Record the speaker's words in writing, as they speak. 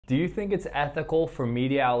Do you think it's ethical for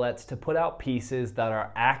media outlets to put out pieces that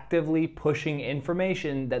are actively pushing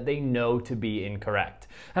information that they know to be incorrect?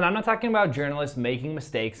 And I'm not talking about journalists making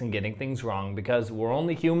mistakes and getting things wrong, because we're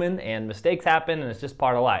only human and mistakes happen and it's just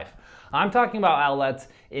part of life. I'm talking about outlets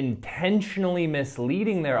intentionally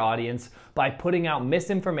misleading their audience by putting out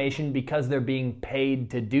misinformation because they're being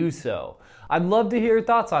paid to do so. I'd love to hear your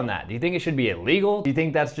thoughts on that. Do you think it should be illegal? Do you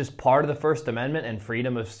think that's just part of the First Amendment and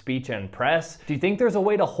freedom of speech and press? Do you think there's a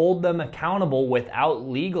way to hold them accountable without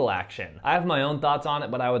legal action? I have my own thoughts on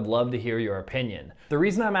it, but I would love to hear your opinion. The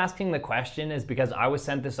reason I'm asking the question is because I was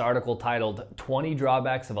sent this article titled 20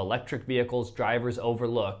 Drawbacks of Electric Vehicles Drivers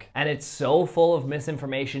Overlook, and it's so full of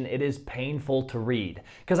misinformation it is painful to read.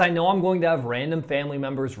 Because I know I'm going to have random family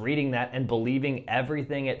members reading that and believing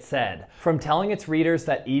everything it said. From telling its readers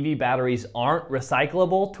that EV batteries aren't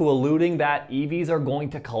recyclable to alluding that EVs are going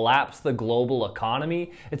to collapse the global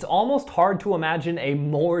economy, it's almost hard to imagine a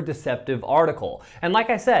more deceptive article. And like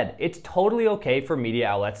I said, it's totally okay for media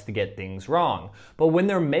outlets to get things wrong. But when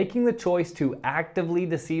they're making the choice to actively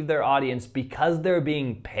deceive their audience because they're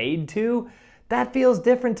being paid to, that feels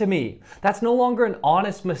different to me. That's no longer an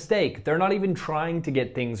honest mistake. They're not even trying to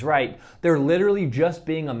get things right. They're literally just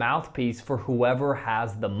being a mouthpiece for whoever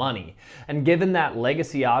has the money. And given that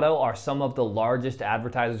Legacy Auto are some of the largest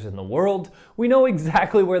advertisers in the world, we know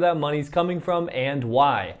exactly where that money's coming from and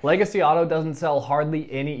why. Legacy Auto doesn't sell hardly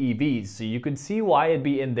any EVs, so you could see why it'd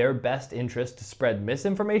be in their best interest to spread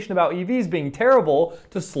misinformation about EVs being terrible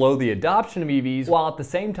to slow the adoption of EVs, while at the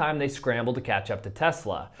same time they scramble to catch up to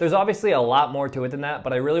Tesla. There's obviously a lot more to it than that,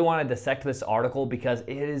 but I really want to dissect this article because it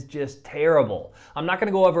is just terrible. I'm not going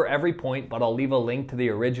to go over every point, but I'll leave a link to the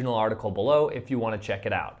original article below if you want to check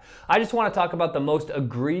it out. I just want to talk about the most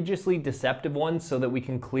egregiously deceptive ones so that we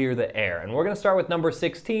can clear the air. And we're going to start with number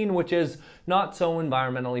 16, which is not so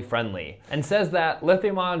environmentally friendly, and says that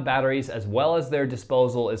lithium-ion batteries as well as their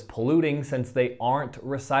disposal is polluting since they aren't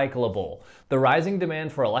recyclable. The rising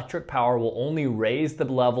demand for electric power will only raise the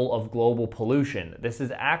level of global pollution. This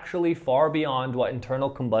is actually far beyond what internal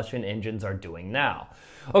combustion engines are doing now.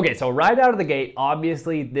 Okay, so right out of the gate,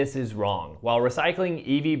 obviously this is wrong. While recycling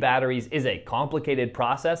EV batteries is a complicated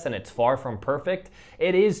process and it's far from perfect,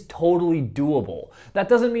 it is totally doable. That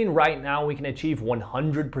doesn't mean right now we can achieve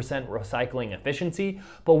 100% recycling efficiency,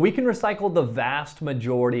 but we can recycle the vast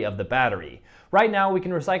majority of the battery. Right now, we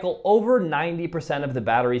can recycle over 90% of the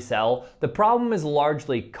battery cell. The problem is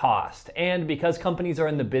largely cost, and because companies are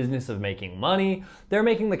in the business of making money, they're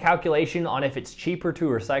making the calculation on if it's cheaper to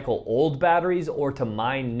recycle old batteries or to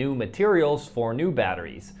mine new materials for new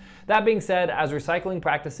batteries. That being said, as recycling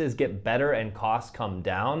practices get better and costs come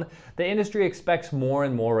down, the industry expects more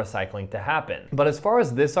and more recycling to happen. But as far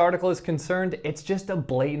as this article is concerned, it's just a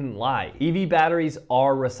blatant lie. EV batteries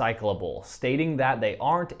are recyclable. Stating that they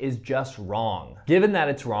aren't is just wrong. Given that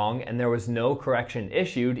it's wrong and there was no correction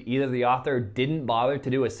issued, either the author didn't bother to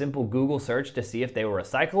do a simple Google search to see if they were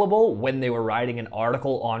recyclable when they were writing an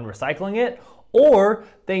article on recycling it, or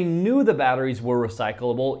they knew the batteries were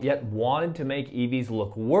recyclable yet wanted to make EVs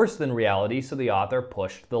look worse than reality, so the author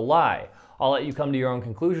pushed the lie. I'll let you come to your own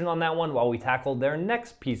conclusion on that one while we tackle their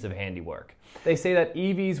next piece of handiwork. They say that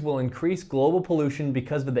EVs will increase global pollution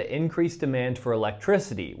because of the increased demand for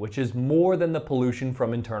electricity, which is more than the pollution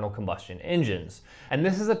from internal combustion engines. And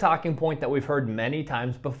this is a talking point that we've heard many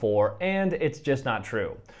times before, and it's just not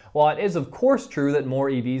true. While it is of course true that more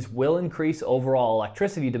EVs will increase overall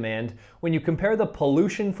electricity demand, when you compare the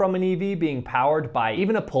pollution from an EV being powered by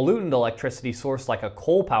even a pollutant electricity source like a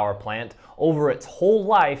coal power plant over its whole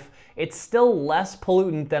life, it's still less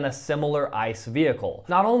pollutant than a similar ICE vehicle.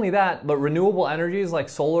 Not only that, but renewable energies like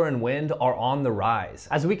solar and wind are on the rise.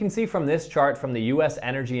 As we can see from this chart from the US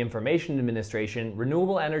Energy Information Administration,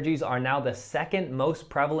 renewable energies are now the second most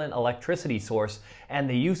prevalent electricity source, and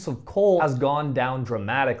the use of coal has gone down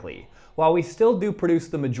dramatically. While we still do produce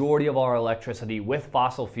the majority of our electricity with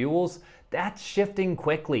fossil fuels, that's shifting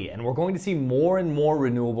quickly, and we're going to see more and more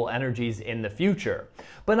renewable energies in the future.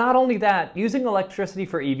 But not only that, using electricity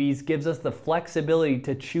for EVs gives us the flexibility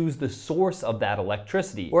to choose the source of that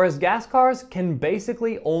electricity, whereas gas cars can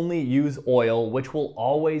basically only use oil, which will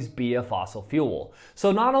always be a fossil fuel.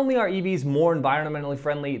 So not only are EVs more environmentally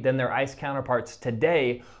friendly than their ICE counterparts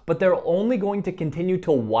today, but they're only going to continue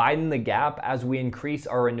to widen the gap as we increase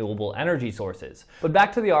our renewable energy sources. But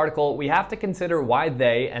back to the article, we have to consider why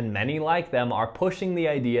they, and many like like them are pushing the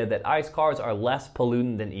idea that ICE cars are less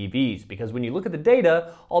pollutant than EVs, because when you look at the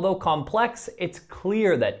data, although complex, it's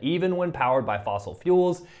clear that even when powered by fossil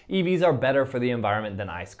fuels, EVs are better for the environment than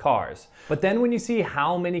ICE cars. But then when you see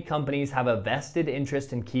how many companies have a vested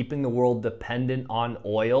interest in keeping the world dependent on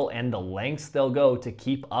oil and the lengths they'll go to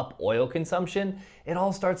keep up oil consumption, it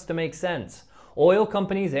all starts to make sense. Oil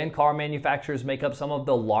companies and car manufacturers make up some of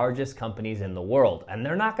the largest companies in the world, and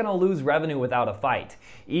they're not going to lose revenue without a fight,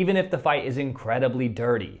 even if the fight is incredibly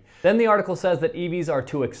dirty. Then the article says that EVs are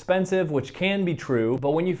too expensive, which can be true,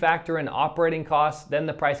 but when you factor in operating costs, then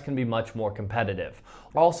the price can be much more competitive.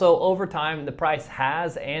 Also, over time, the price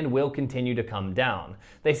has and will continue to come down.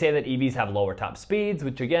 They say that EVs have lower top speeds,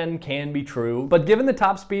 which again can be true, but given the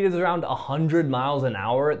top speed is around 100 miles an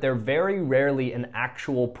hour, they're very rarely an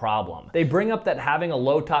actual problem. They bring up that having a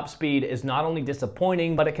low top speed is not only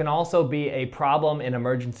disappointing, but it can also be a problem in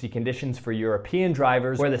emergency conditions for European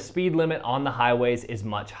drivers where the speed limit on the highways is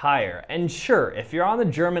much higher. And sure, if you're on the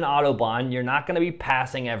German Autobahn, you're not going to be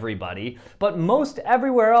passing everybody, but most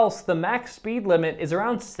everywhere else, the max speed limit is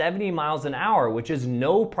around 70 miles an hour, which is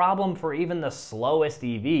no problem for even the slowest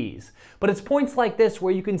EVs. But it's points like this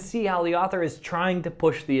where you can see how the author is trying to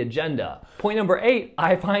push the agenda. Point number 8,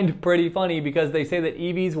 I find pretty funny because they say that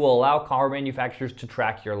EVs will allow car manufacturers to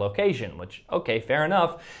track your location, which, okay, fair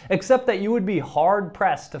enough, except that you would be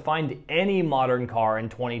hard-pressed to find any modern car in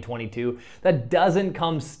 2022 that doesn't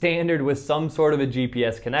come standard with some sort of a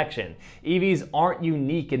GPS connection. EVs aren't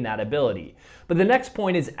unique in that ability. But the next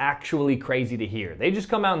point is actually crazy to hear. They just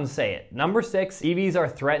come out and say it. Number 6, EVs are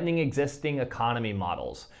threatening existing economy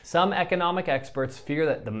models. Some economic experts fear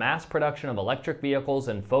that the mass production of electric vehicles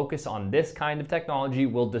and focus on this kind of technology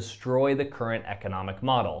will destroy the current economic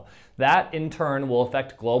model. That, in turn, will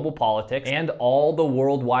affect global politics and all the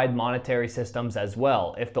worldwide monetary systems as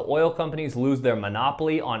well. If the oil companies lose their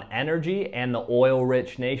monopoly on energy and the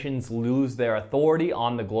oil-rich nations lose their authority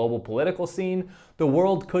on the global political scene, the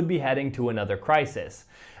world could be heading to another crisis.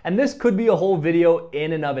 And this could be a whole video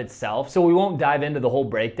in and of itself, so we won't dive into the whole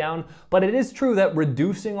breakdown, but it is true that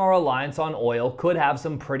reducing our reliance on oil could have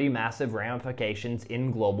some pretty massive ramifications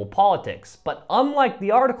in global politics. But unlike the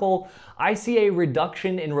article, I see a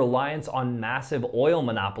reduction in reliance on massive oil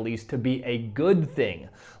monopolies to be a good thing.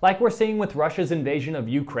 Like we're seeing with Russia's invasion of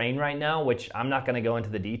Ukraine right now, which I'm not going to go into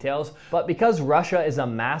the details, but because Russia is a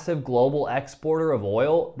massive global exporter of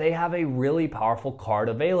oil, they have a really powerful card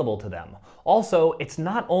available to them. Also, it's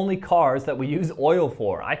not only cars that we use oil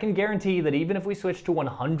for. I can guarantee that even if we switch to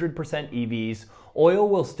 100% EVs, oil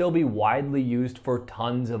will still be widely used for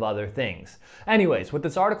tons of other things. Anyways, what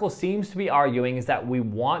this article seems to be arguing is that we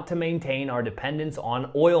want to maintain our dependence on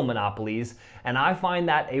oil monopolies, and I find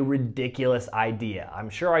that a ridiculous idea. I'm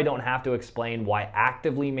sure I don't have to explain why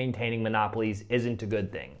actively maintaining monopolies isn't a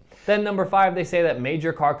good thing. Then number 5, they say that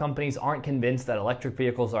major car companies aren't convinced that electric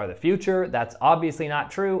vehicles are the future. That's obviously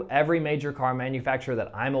not true. Every major car manufacturer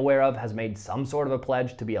that I'm aware of has made some sort of a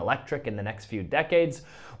pledge to be electric in the next few decades.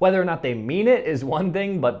 Whether or not they mean it is one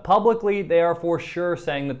thing, but publicly they are for sure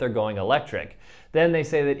saying that they're going electric. Then they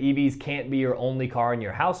say that EVs can't be your only car in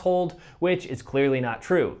your household, which is clearly not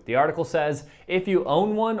true. The article says, if you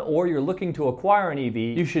own one or you're looking to acquire an EV,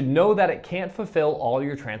 you should know that it can't fulfill all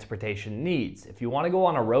your transportation needs. If you want to go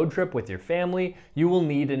on a road trip with your family, you will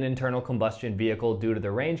need an internal combustion vehicle due to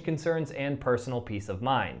the range concerns and personal peace of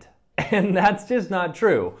mind. And that's just not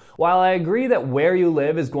true. While I agree that where you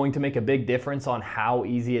live is going to make a big difference on how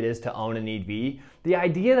easy it is to own an EV, the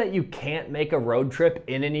idea that you can't make a road trip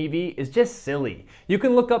in an EV is just silly. You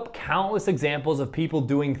can look up countless examples of people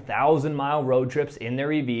doing 1,000-mile road trips in their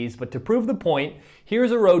EVs, but to prove the point,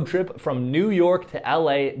 here's a road trip from New York to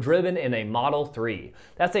LA driven in a Model 3.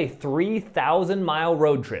 That's a 3,000-mile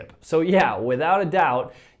road trip. So yeah, without a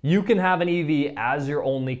doubt, you can have an EV as your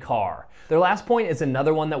only car. Their last point is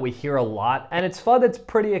another one that we hear a lot, and it's FUD that's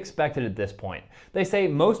pretty expected at this point. They say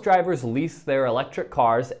most drivers lease their electric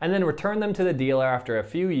cars and then return them to the dealer after a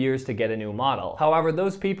few years to get a new model. However,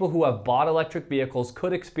 those people who have bought electric vehicles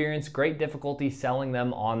could experience great difficulty selling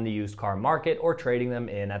them on the used car market or trading them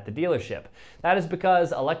in at the dealership. That is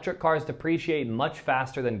because electric cars depreciate much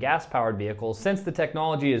faster than gas-powered vehicles since the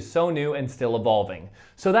technology is so new and still evolving.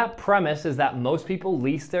 So that premise is that most people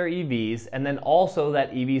lease their EVs and then also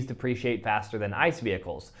that EVs depreciate faster than ICE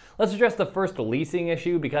vehicles. Let's address the first leasing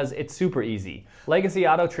issue because it's super easy. Legacy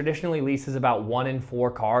Auto traditionally leases about 1 in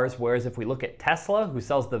 4 cars, whereas if we look at Tesla, who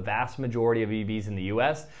sells the vast majority of EVs in the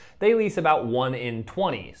US, they lease about 1 in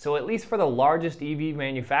 20. So at least for the largest EV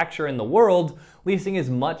manufacturer in the world, leasing is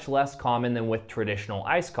much less common than with traditional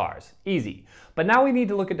ICE cars. Easy. But now we need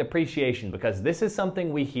to look at depreciation because this is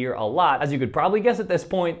something we hear a lot. As you could probably guess at this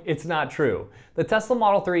point, it's not true. The Tesla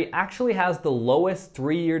Model 3 actually has the lowest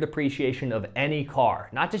 3-year depreciation of any car.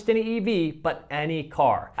 Not just any EV, but any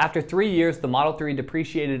car. After 3 years, the Model 3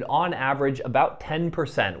 depreciated on average about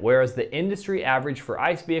 10%, whereas the industry average for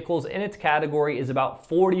ICE vehicles in its category is about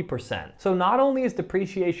 40%. So not only is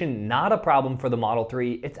depreciation not a problem for the Model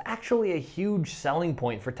 3, it's actually a huge selling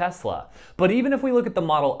point for Tesla. But even if we look at the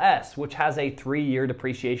Model S, which has a 3-year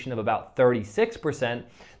depreciation of about 36%,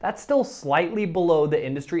 that's still slightly below the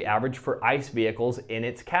industry average for ICE vehicles in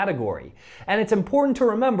its category. And it's important to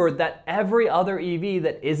remember that every other EV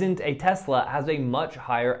that isn't a Tesla has a much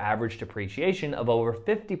higher average depreciation of over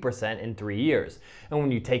 50% in 3 years. And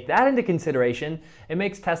when you take that into consideration, it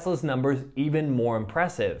makes Tesla's numbers even more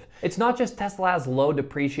impressive. It's not just Tesla has low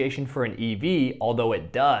depreciation for an EV, although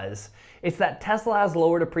it does. It's that Tesla has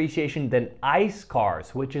lower depreciation than ICE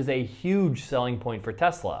cars, which is a huge selling point for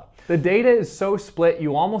Tesla. The data is so split,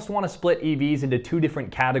 you almost want to split EVs into 2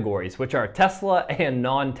 different categories, which are Tesla and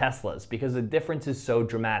non-Teslas, because the difference is so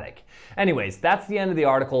dramatic. Anyways, that's the end of the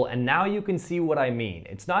article, and now you can see what I mean.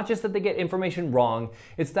 It's not just that they get information wrong,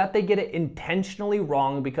 it's that they get it intentionally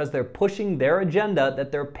wrong because they're pushing their agenda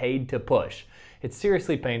that they're paid to push. It's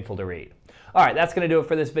seriously painful to read. Alright, that's going to do it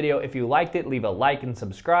for this video. If you liked it, leave a like and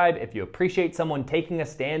subscribe. If you appreciate someone taking a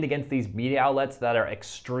stand against these media outlets that are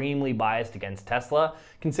extremely biased against Tesla,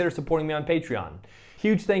 consider supporting me on Patreon.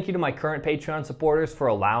 Huge thank you to my current Patreon supporters for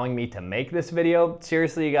allowing me to make this video.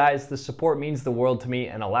 Seriously, you guys, the support means the world to me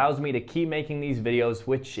and allows me to keep making these videos,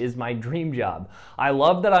 which is my dream job. I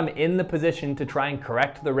love that I'm in the position to try and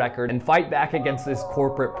correct the record and fight back against this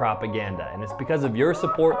corporate propaganda. And it's because of your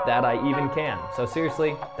support that I even can. So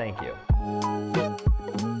seriously, thank you.